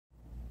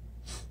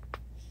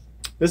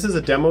This is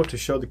a demo to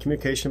show the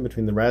communication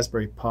between the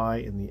Raspberry Pi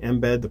and the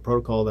MBED, the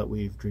protocol that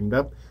we've dreamed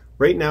up.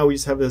 Right now we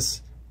just have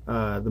this,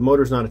 the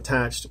motor's not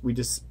attached, we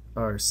just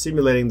are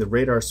simulating the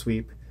radar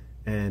sweep,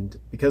 and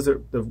because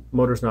the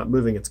motor's not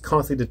moving, it's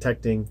constantly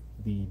detecting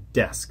the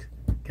desk,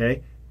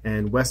 okay?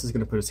 And Wes is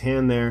going to put his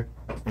hand there,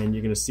 and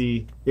you're going to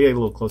see, you get a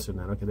little closer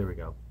than that, okay, there we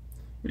go.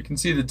 You can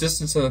see the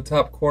distance in the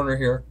top corner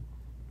here,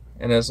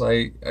 and as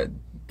I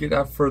get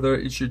out further,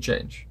 it should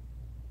change,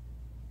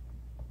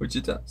 which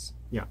it does.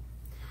 Yeah.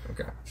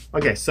 Okay.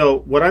 Okay, so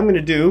what I'm going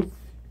to do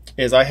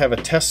is I have a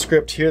test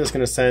script here that's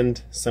going to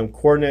send some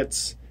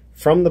coordinates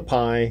from the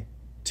Pi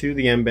to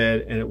the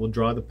MBED, and it will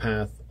draw the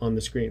path on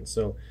the screen.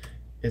 So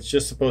it's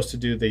just supposed to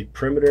do the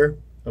perimeter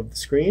of the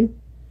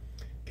screen.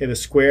 Okay, the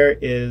square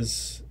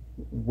is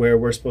where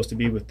we're supposed to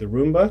be with the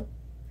Roomba,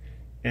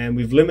 and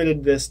we've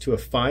limited this to a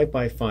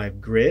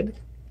 5x5 grid,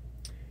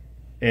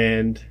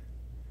 and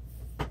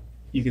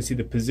you can see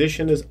the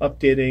position is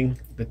updating,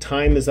 the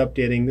time is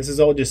updating. This is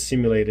all just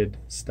simulated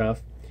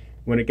stuff.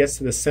 When it gets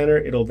to the center,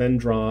 it'll then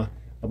draw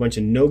a bunch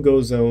of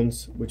no-go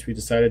zones, which we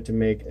decided to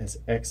make as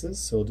X's,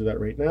 so we'll do that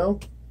right now.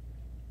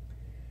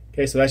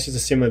 Okay, so that's just a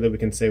simulator that we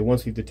can say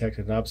once we've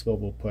detected an obstacle,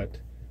 we'll put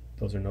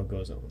those are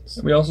no-go zones.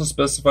 And we also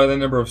specify the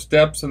number of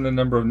steps and the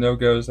number of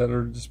no-goes that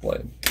are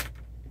displayed.